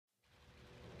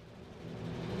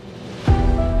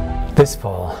This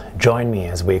fall, join me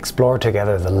as we explore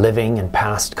together the living and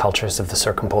past cultures of the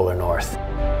Circumpolar North.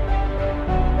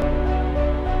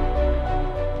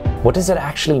 What does it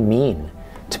actually mean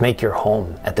to make your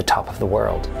home at the top of the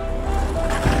world?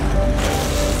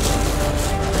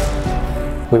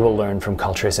 We will learn from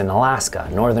cultures in Alaska,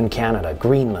 northern Canada,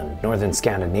 Greenland, northern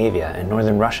Scandinavia, and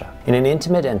northern Russia. In an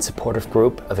intimate and supportive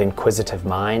group of inquisitive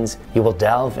minds, you will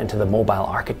delve into the mobile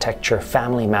architecture,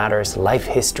 family matters, life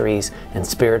histories, and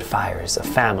spirit fires of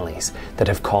families that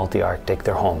have called the Arctic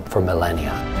their home for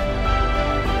millennia.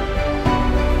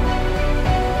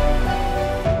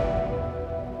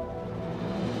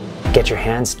 Get your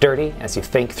hands dirty as you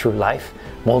think through life,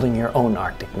 molding your own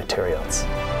Arctic materials.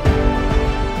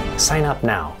 Sign up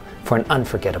now for an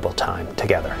unforgettable time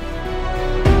together.